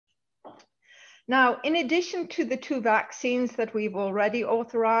Now, in addition to the 2 vaccines that we've already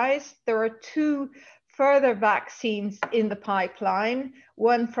authorized, there are 2 further vaccines in the pipeline,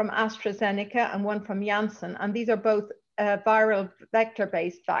 one from AstraZeneca and one from Janssen, and these are both viral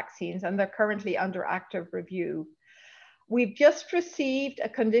vector-based vaccines, and they're currently under active review. We've just received a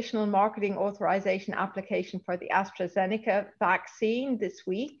conditional marketing authorization application for the AstraZeneca vaccine this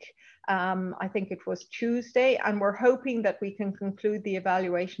week. I think it was Tuesday, and we're hoping that we can conclude the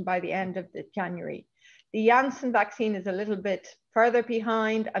evaluation by the end of January. The Janssen vaccine is a little bit further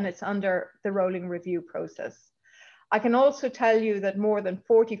behind, and it's under the rolling review process. I can also tell you that more than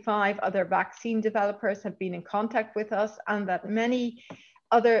 45 other vaccine developers have been in contact with us, and that many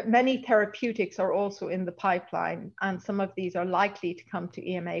therapeutics are also in the pipeline, and some of these are likely to come to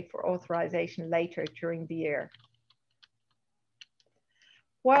EMA for authorization later during the year.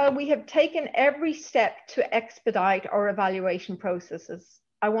 While we have taken every step to expedite our evaluation processes,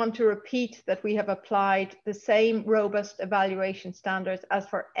 I want to repeat that we have applied the same robust evaluation standards as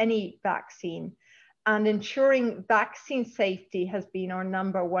for any vaccine, and ensuring vaccine safety has been our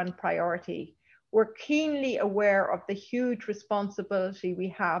 #1 priority. We're keenly aware of the huge responsibility we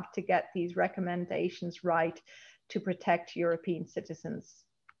have to get these recommendations right to protect European citizens.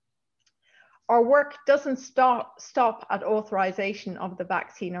 Our work doesn't stop at authorization of the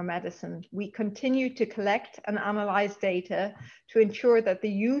vaccine or medicine. We continue to collect and analyze data to ensure that the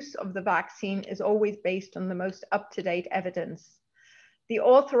use of the vaccine is always based on the most up-to-date evidence. The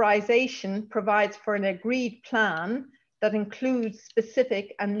authorization provides for an agreed plan that includes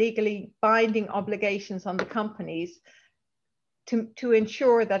specific and legally binding obligations on the companies to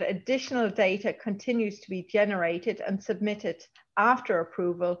ensure that additional data continues to be generated and submitted after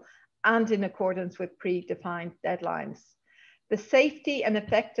approval and in accordance with predefined deadlines. The safety and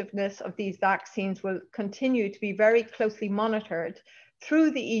effectiveness of these vaccines will continue to be very closely monitored through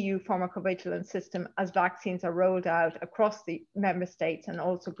the EU pharmacovigilance system as vaccines are rolled out across the member states and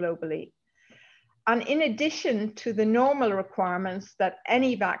also globally. And in addition to the normal requirements that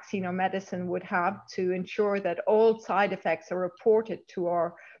any vaccine or medicine would have to ensure that all side effects are reported to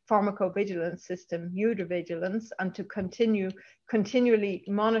our pharmacovigilance system, EUDravigilance, and to continually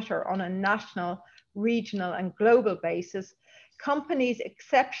monitor on a national, regional, and global basis, companies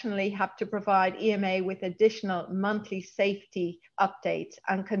exceptionally have to provide EMA with additional monthly safety updates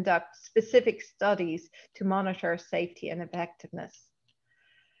and conduct specific studies to monitor safety and effectiveness.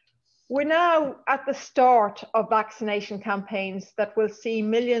 We're now at the start of vaccination campaigns that will see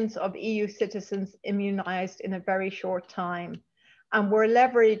millions of EU citizens immunized in a very short time. And we're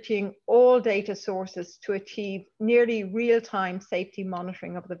leveraging all data sources to achieve nearly real-time safety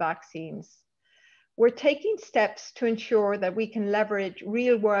monitoring of the vaccines. We're taking steps to ensure that we can leverage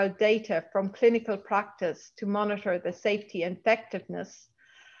real-world data from clinical practice to monitor the safety and effectiveness.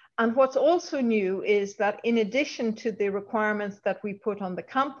 And what's also new is that in addition to the requirements that we put on the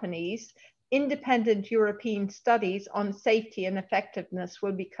companies, independent European studies on safety and effectiveness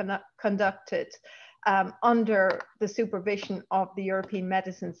will be conducted under the supervision of the European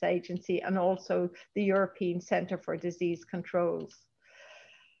Medicines Agency and also the European Centre for Disease Controls.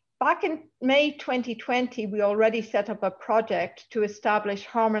 Back in May 2020, we already set up a project to establish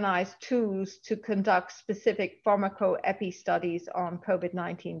harmonized tools to conduct specific pharmacoepi studies on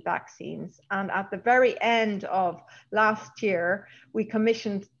COVID-19 vaccines. And at the very end of last year, we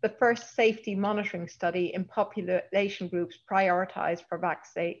commissioned the first safety monitoring study in population groups prioritized for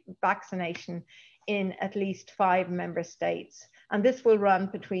vaccination in at least 5 member states. And this will run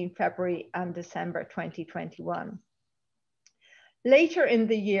between February and December 2021. Later in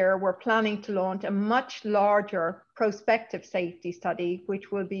the year, we're planning to launch a much larger prospective safety study,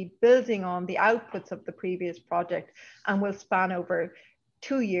 which will be building on the outputs of the previous project and will span over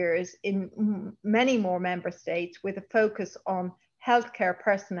 2 years in many more member states with a focus on healthcare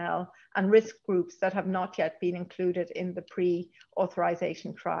personnel and risk groups that have not yet been included in the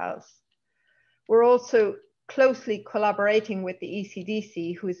pre-authorization trials. We're also closely collaborating with the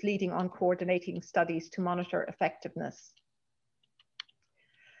ECDC, who is leading on coordinating studies to monitor effectiveness.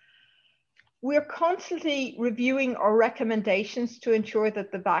 We're constantly reviewing our recommendations to ensure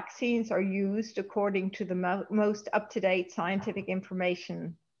that the vaccines are used according to the most up-to-date scientific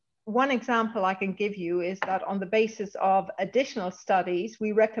information. One example I can give you is that on the basis of additional studies,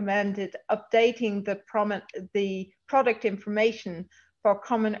 we recommended updating the product information for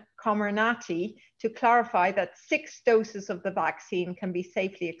Comirnaty to clarify that 6 doses of the vaccine can be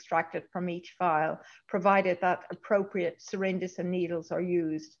safely extracted from each vial, provided that appropriate syringes and needles are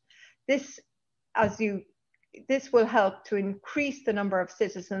used. This will help to increase the number of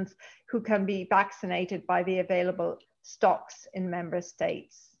citizens who can be vaccinated by the available stocks in member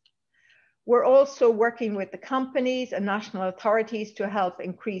states. We're also working with the companies and national authorities to help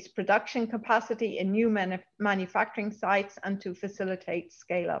increase production capacity in new manufacturing sites and to facilitate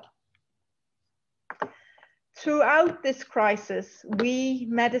scale up. Throughout this crisis, we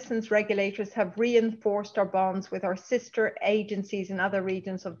medicines regulators have reinforced our bonds with our sister agencies in other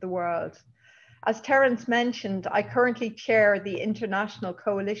regions of the world. As Terence mentioned, I currently chair the International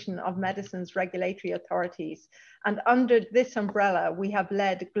Coalition of Medicines Regulatory Authorities, and under this umbrella, we have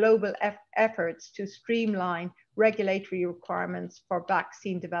led global efforts to streamline regulatory requirements for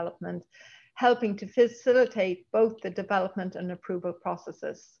vaccine development, helping to facilitate both the development and approval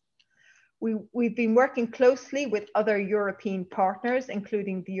processes. We've been working closely with other European partners,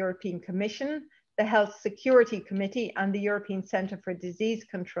 including the European Commission, the Health Security Committee and the European Centre for Disease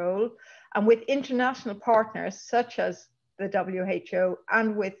Control, and with international partners such as the WHO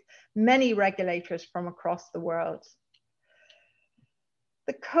and with many regulators from across the world.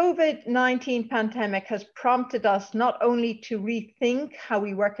 The COVID-19 pandemic has prompted us not only to rethink how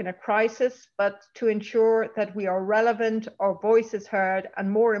we work in a crisis, but to ensure that we are relevant, our voice is heard, and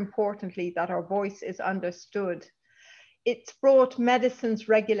more importantly, that our voice is understood. It's brought medicines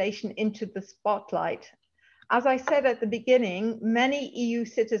regulation into the spotlight. As I said at the beginning, many EU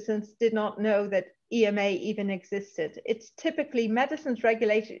citizens did not know that EMA even existed. It's typically, medicines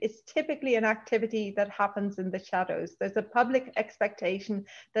regulation is typically an activity that happens in the shadows. There's a public expectation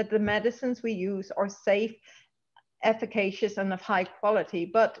that the medicines we use are safe, efficacious, and of high quality,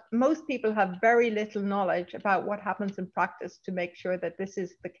 but most people have very little knowledge about what happens in practice to make sure that this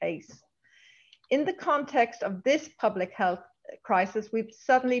is the case. In the context of this public health crisis, we've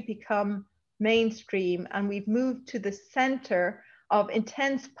suddenly become mainstream and we've moved to the center of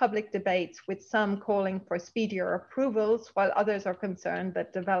intense public debates, with some calling for speedier approvals, while others are concerned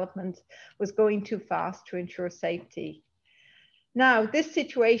that development was going too fast to ensure safety. Now, this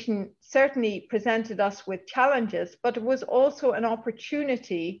situation certainly presented us with challenges, but it was also an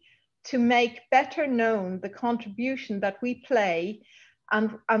opportunity to make better known the contribution that we play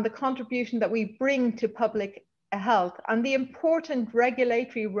and the contribution that we bring to public health and the important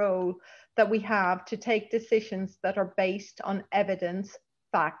regulatory role that we have to take decisions that are based on evidence,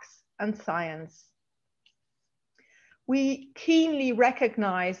 facts, and science. We keenly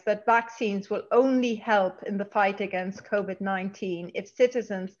recognize that vaccines will only help in the fight against COVID-19 if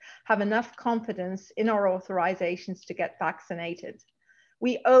citizens have enough confidence in our authorizations to get vaccinated.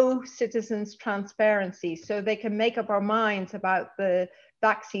 We owe citizens transparency so they can make up our minds about the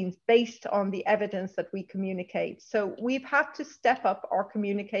vaccines based on the evidence that we communicate. So we've had to step up our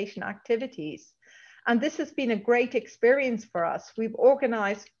communication activities. And this has been a great experience for us. We've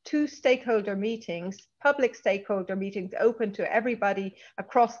organized 2 stakeholder meetings, public stakeholder meetings open to everybody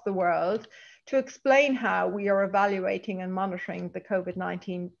across the world, to explain how we are evaluating and monitoring the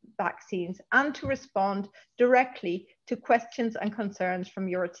COVID-19 vaccines and to respond directly to questions and concerns from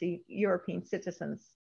European citizens.